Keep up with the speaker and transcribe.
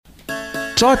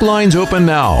Talk lines open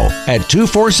now at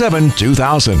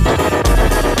 247-2000.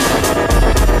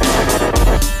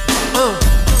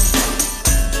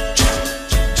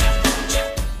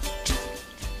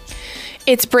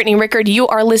 It's Brittany Rickard. You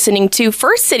are listening to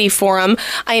First City Forum.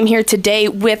 I am here today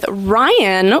with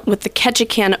Ryan with the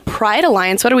Ketchikan Pride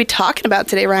Alliance. What are we talking about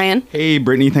today, Ryan? Hey,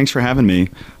 Brittany. Thanks for having me.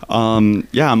 I'm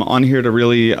on here to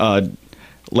really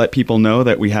let people know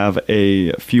that we have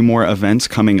a few more events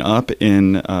coming up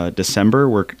in December.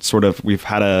 We've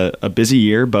had a busy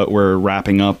year, but we're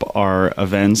wrapping up our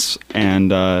events,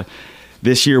 and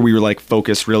this year we were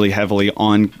focused really heavily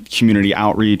on community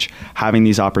outreach, having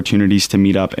these opportunities to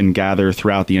meet up and gather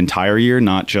throughout the entire year,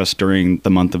 not just during the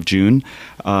month of June.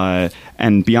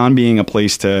 And beyond being a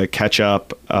place to catch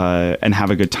up and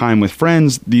have a good time with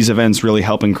friends, these events really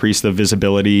help increase the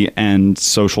visibility and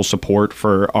social support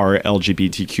for our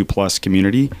LGBTQ plus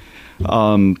community.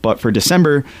 But for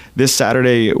December, this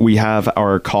Saturday, we have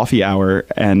our coffee hour,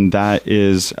 and that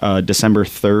is December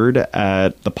 3rd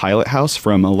at the Pilot House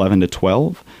from 11 to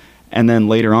 12. And then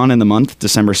later on in the month,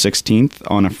 December 16th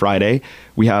on a Friday,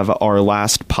 we have our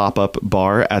last pop-up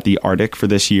bar at the Arctic for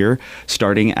this year,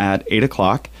 starting at 8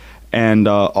 o'clock. And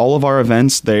all of our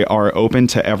events, they are open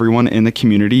to everyone in the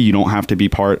community. You don't have to be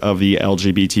part of the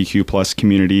LGBTQ plus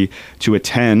community to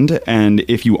attend. And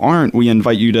if you aren't, we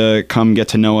invite you to come get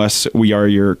to know us. We are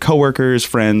your coworkers,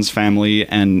 friends, family,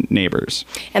 and neighbors.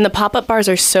 And the pop-up bars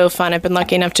are so fun. I've been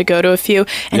lucky enough to go to a few.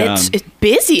 And it's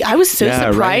busy. I was so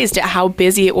surprised at how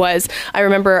busy it was. I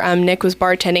remember Nick was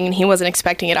bartending, and he wasn't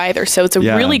expecting it either. So it's a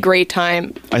really great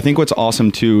time. I think what's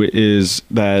awesome, too, is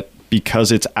that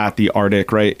because it's at the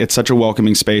Arctic, right? It's such a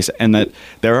welcoming space, and that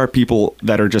there are people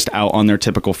that are just out on their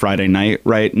typical Friday night,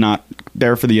 right? Not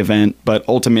there for the event, but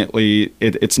ultimately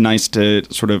it's nice to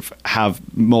sort of have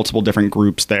multiple different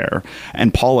groups there.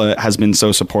 And Paula has been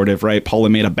so supportive, right? Paula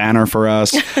made a banner for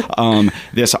us.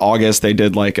 This August, they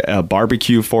did a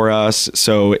barbecue for us.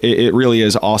 So it really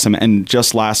is awesome. And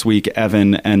just last week,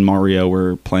 Evan and Mario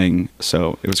were playing.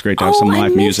 So it was great to have some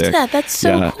live music. That's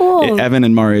so cool. Evan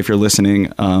and Mario, if you're listening,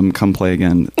 come play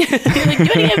again. Do it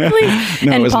again,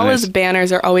 please. And Paula's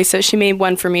banners are always she made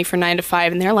one for me for 9 to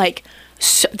 5, and they're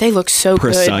they look so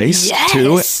precise good.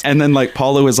 Too. And then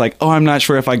Paula was like, oh, I'm not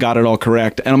sure if I got it all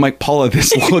correct. And I'm like, Paula,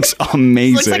 this looks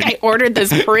amazing. Looks like I ordered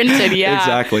this printed. Yeah.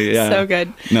 Exactly. Yeah. So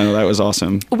good. No, that was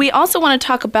awesome. We also want to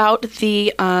talk about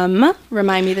the,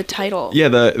 remind me the title. Yeah.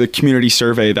 The community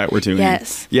survey that we're doing.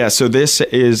 Yes. Yeah. So this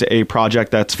is a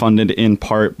project that's funded in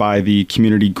part by the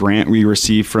community grant we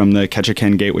received from the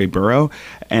Ketchikan Gateway Borough.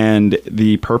 And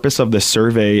the purpose of the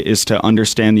survey is to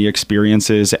understand the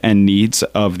experiences and needs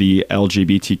of the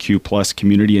LGBTQ plus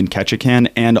community in Ketchikan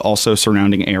and also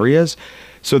surrounding areas.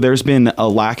 So there's been a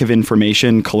lack of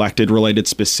information collected related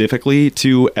specifically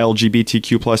to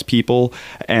LGBTQ plus people,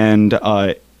 and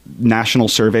national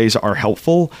surveys are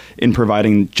helpful in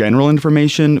providing general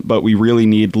information, but we really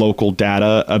need local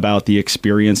data about the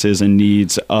experiences and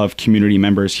needs of community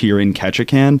members here in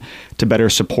Ketchikan to better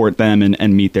support them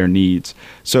and meet their needs.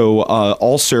 So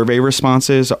all survey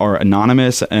responses are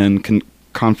anonymous and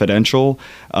confidential.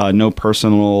 No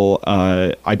personal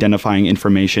identifying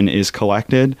information is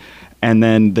collected. And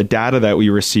then the data that we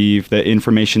receive, the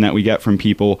information that we get from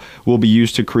people, will be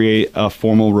used to create a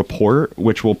formal report,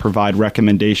 which will provide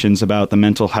recommendations about the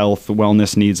mental health,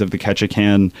 wellness needs of the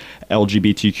Ketchikan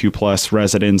LGBTQ plus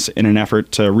residents in an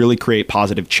effort to really create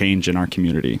positive change in our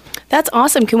community. That's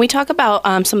awesome. Can we talk about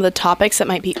some of the topics that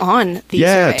might be on the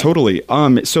survey? Totally.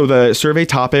 So the survey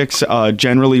topics,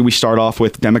 generally we start off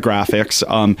with demographics.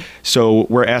 So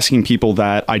we're asking people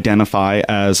that identify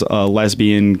as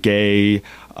lesbian, gay,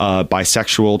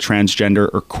 bisexual, transgender,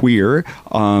 or queer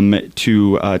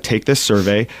to take this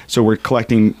survey. So we're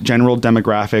collecting general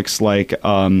demographics like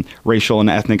racial and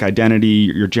ethnic identity,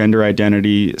 your gender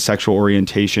identity, sexual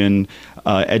orientation,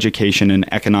 education,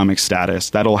 and economic status.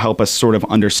 That'll help us sort of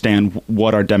understand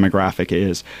what our demographic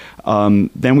is.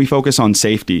 Then we focus on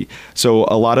safety. So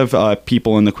a lot of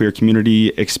people in the queer community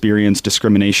experience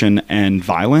discrimination and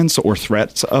violence or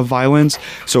threats of violence.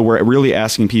 So we're really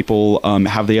asking people,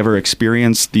 have they ever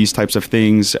experienced these types of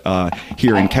things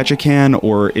here in Ketchikan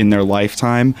or in their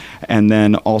lifetime? And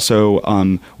then also,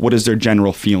 what is their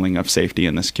general feeling of safety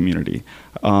in this community?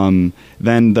 Then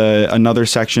another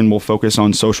section will focus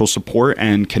on social support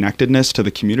and connectedness to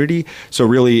the community. So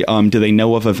really, do they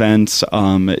know of events?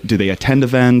 Do they attend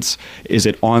events? Is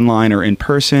it online or in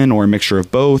person or a mixture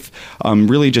of both?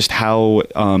 Really just how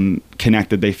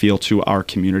connected they feel to our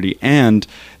community. And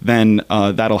then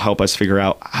that'll help us figure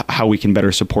out how we can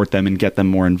better support them and get them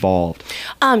more involved.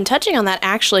 Touching on that,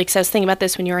 actually, because I was thinking about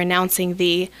this when you were announcing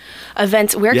the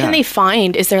events, where can they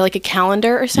find? Is there like a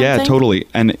calendar or something? Yeah, totally.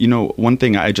 And, one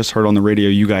thing I just heard on the radio,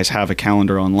 you guys have a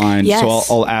calendar online. Yes. So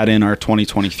I'll add in our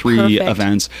 2023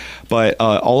 events. But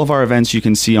all of our events you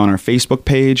can see on our Facebook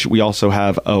page. We also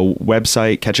have a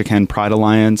website,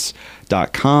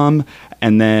 KetchikanPrideAlliance.com.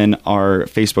 And then our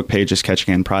Facebook page is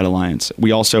Ketchikan Pride Alliance.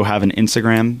 We also have an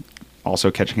Instagram,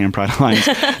 also Ketchikan Pride Alliance,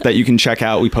 that you can check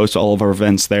out. We post all of our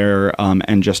events there,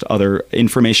 and just other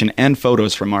information and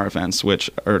photos from our events, which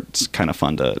are kind of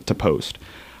fun to post.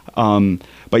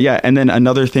 But yeah, and then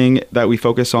another thing that we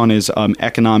focus on is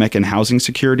economic and housing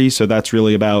security. So that's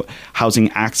really about housing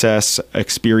access,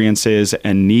 experiences,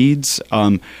 and needs.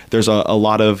 There's a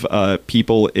lot of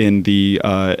people in the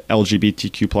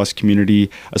LGBTQ plus community,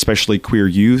 especially queer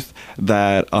youth,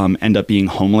 that end up being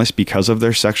homeless because of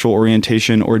their sexual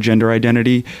orientation or gender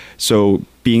identity. So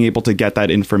being able to get that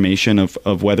information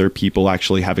of whether people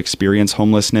actually have experienced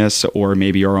homelessness or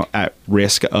maybe are at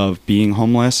risk of being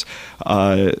homeless,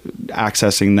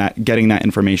 accessing that, getting that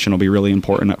information will be really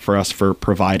important for us for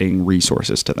providing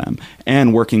resources to them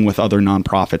and working with other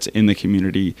nonprofits in the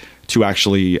community to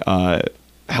actually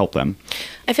help them.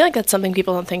 I feel like that's something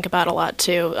people don't think about a lot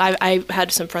too. I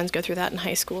had some friends go through that in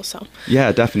high school. So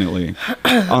yeah, definitely.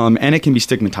 And it can be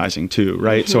stigmatizing too,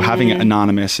 right? So having it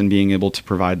anonymous and being able to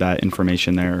provide that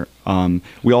information there.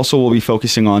 We also will be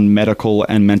focusing on medical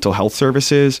and mental health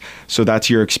services. So that's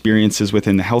your experiences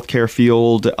within the healthcare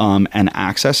field and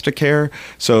access to care.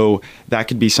 So that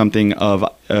could be something of,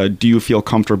 do you feel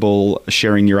comfortable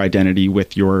sharing your identity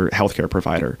with your healthcare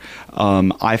provider?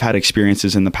 I've had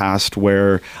experiences in the past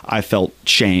where I felt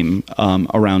shame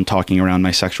around talking around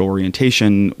my sexual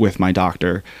orientation with my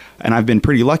doctor. And I've been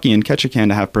pretty lucky in Ketchikan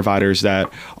to have providers that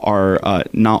are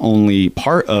not only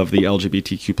part of the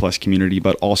LGBTQ plus community,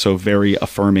 but also very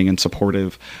affirming and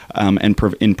supportive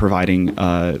in providing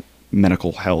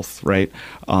medical health, right?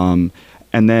 And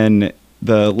then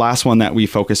the last one that we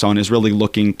focus on is really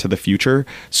looking to the future.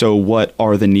 So what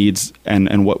are the needs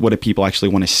and what do people actually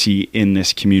want to see in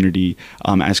this community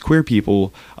as queer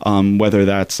people, whether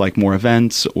that's like more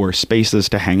events or spaces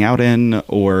to hang out in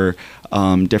or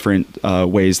different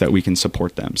ways that we can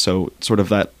support them. So sort of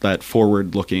that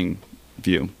forward-looking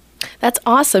view. That's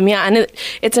awesome. Yeah. And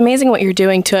it's amazing what you're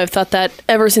doing too. I've thought that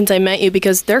ever since I met you,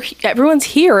 because everyone's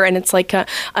here and it's like,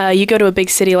 you go to a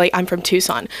big city, like I'm from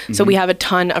Tucson. So we have a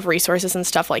ton of resources and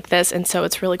stuff like this. And so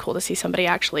it's really cool to see somebody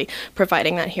actually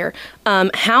providing that here.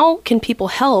 How can people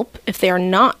help if they are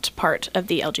not part of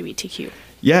the LGBTQ?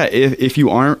 Yeah, if you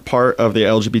aren't part of the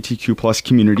LGBTQ plus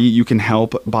community, you can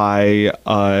help by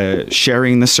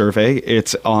sharing the survey.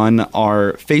 It's on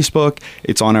our Facebook.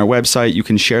 It's on our website. You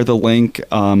can share the link.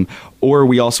 Or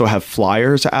we also have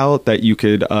flyers out that you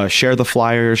could share the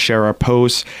flyers, share our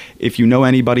posts. If you know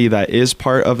anybody that is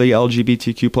part of the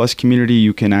LGBTQ plus community,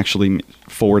 you can actually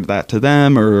forward that to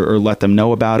them or let them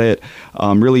know about it.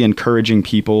 Really encouraging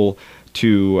people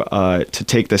to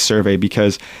take this survey,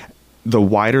 because the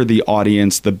wider the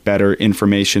audience, the better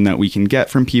information that we can get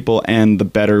from people, and the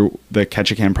better the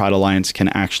Ketchikan Pride Alliance can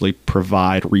actually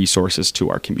provide resources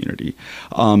to our community.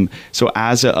 So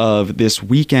as of this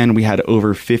weekend, we had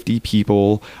over 50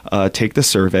 people take the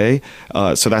survey.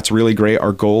 So that's really great.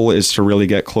 Our goal is to really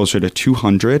get closer to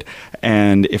 200.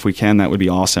 And if we can, that would be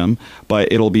awesome.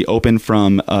 But it'll be open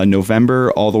from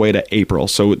November all the way to April.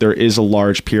 So there is a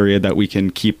large period that we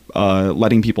can keep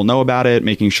letting people know about it,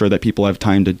 making sure that people have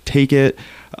time to take it.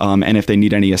 And if they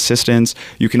need any assistance,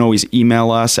 you can always email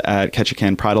us at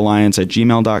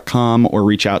ketchikanpridealliance@gmail.com or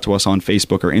reach out to us on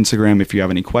Facebook or Instagram if you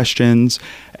have any questions.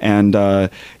 And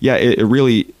it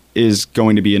really is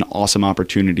going to be an awesome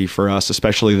opportunity for us,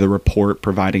 especially the report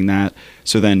providing that.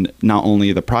 So then not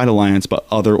only the Pride Alliance, but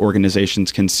other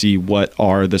organizations can see what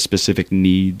are the specific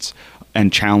needs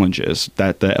and challenges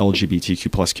that the LGBTQ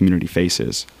plus community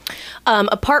faces.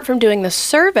 Apart from doing the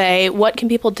survey, what can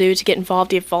people do to get involved?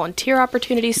 Do you have volunteer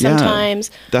opportunities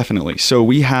sometimes? Yeah, definitely. So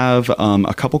we have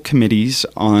a couple committees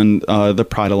on the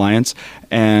Pride Alliance,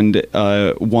 and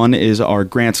one is our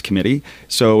grants committee.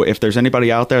 So if there's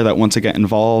anybody out there that wants to get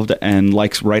involved and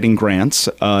likes writing grants,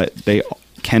 they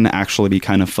can actually be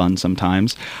kind of fun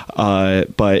sometimes.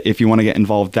 But if you want to get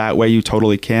involved that way, you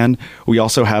totally can. We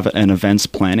also have an events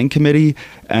planning committee,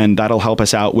 and that'll help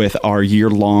us out with our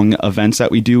year-long events that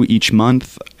we do each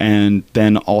month. And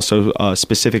then also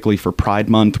specifically for Pride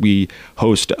Month, we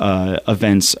host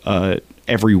events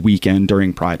every weekend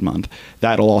during Pride Month.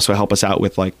 That'll also help us out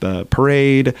with like the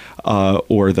parade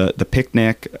or the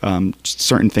picnic,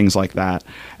 certain things like that.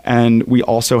 And we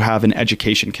also have an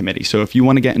education committee. So if you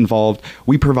want to get involved,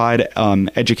 we provide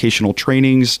educational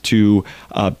trainings to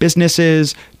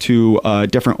businesses, to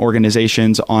different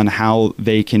organizations on how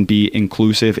they can be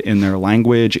inclusive in their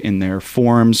language, in their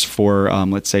forms for,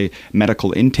 let's say,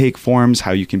 medical intake forms,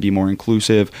 how you can be more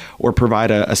inclusive, or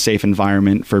provide a safe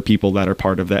environment for people that are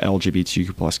part of the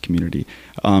LGBTQ plus community.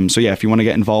 So yeah, if you want to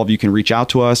get involved, you can reach out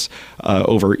to us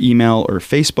over email or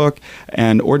Facebook,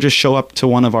 or just show up to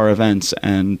one of our events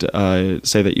and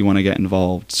say that you want to get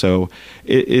involved. So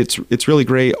it's really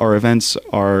great. Our events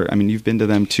are, I mean, you've been to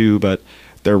them too, but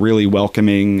they're really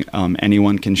welcoming.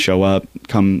 Anyone can show up,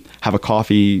 come have a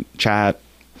coffee, chat,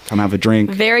 come have a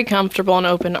drink. Very comfortable and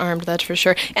open-armed, that's for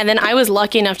sure. And then I was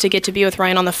lucky enough to get to be with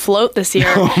Ryan on the float this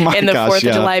year in the 4th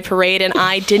of July parade, and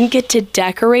I didn't get to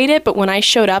decorate it, but when I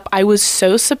showed up, I was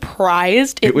so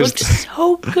surprised. It looked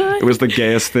so good. It was the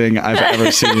gayest thing I've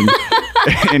ever seen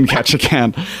in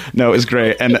Ketchikan. No, it was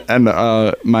great. And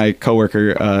my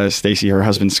coworker, Stacy, her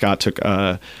husband, Scott, took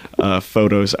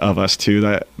photos of us, too,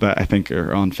 that I think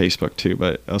are on Facebook, too,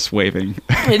 but us waving.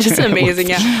 It's just amazing,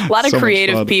 yeah. A lot of so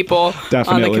creative people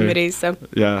on the committee. So,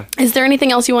 yeah. Is there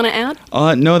anything else you want to add?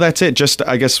 No, that's it. Just,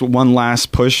 I guess, one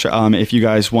last push. If you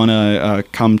guys want to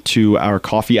come to our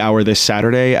coffee hour this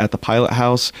Saturday at the Pilot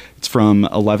House, it's from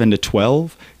 11 to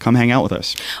 12. Come hang out with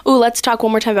us. Ooh, let's talk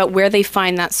one more time about where they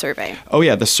find that survey. Oh,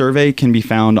 yeah. The survey can be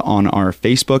found on our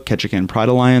Facebook, Ketchikan Pride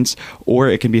Alliance, or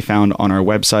it can be found on our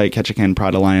website,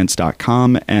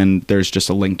 ketchikanpridealliance.com, and there's just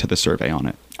a link to the survey on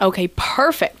it. Okay,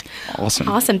 perfect.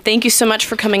 Awesome. Thank you so much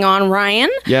for coming on, Ryan.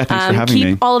 Yeah, thanks for having me.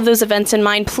 Keep all of those events in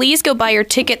mind. Please go buy your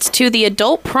tickets to the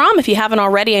adult prom if you haven't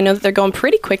already. I know that they're going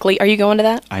pretty quickly. Are you going to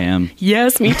that? I am.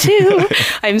 Yes, me too.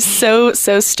 I'm so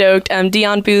stoked.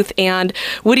 Dion Booth and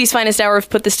Woody's Finest Hour have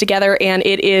put this together, and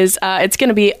it's going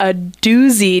to be a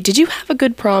doozy. Did you have a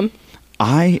good prom?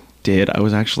 I did. I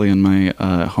was actually in my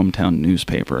hometown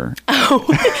newspaper.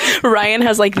 Oh, Ryan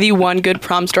has like the one good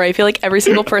prom story. I feel like every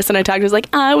single person I talked to was like,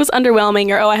 it was underwhelming,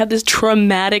 or I had this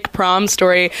traumatic prom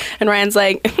story. And Ryan's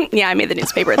like, yeah, I made the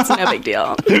newspaper. It's no big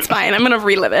deal. It's fine. I'm going to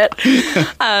relive it.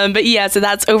 But yeah, so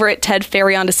that's over at Ted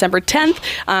Ferry on December 10th.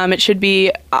 It should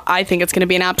be, I think it's going to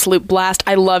be an absolute blast.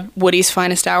 I love Woody's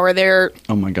Finest Hour.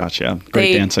 Oh my gosh, yeah.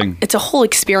 Great dancing. It's a whole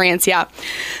experience, yeah.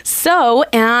 So,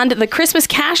 and the Christmas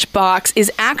cash box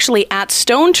is actually at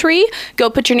Stone Tree. Go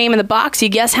put your name in the box. You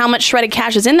guess how much shredded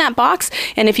cash is in that box,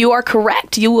 and if you are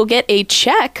correct, you will get a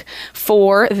check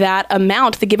for that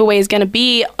amount. The giveaway is going to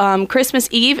be Christmas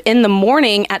Eve in the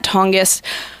morning at Tongass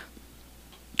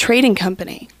Trading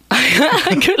Company.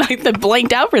 I could like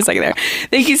blanked out for a second there.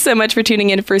 Thank you so much for tuning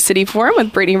in for City Forum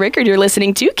with Brittany Rickard. You're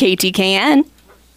listening to KTKN.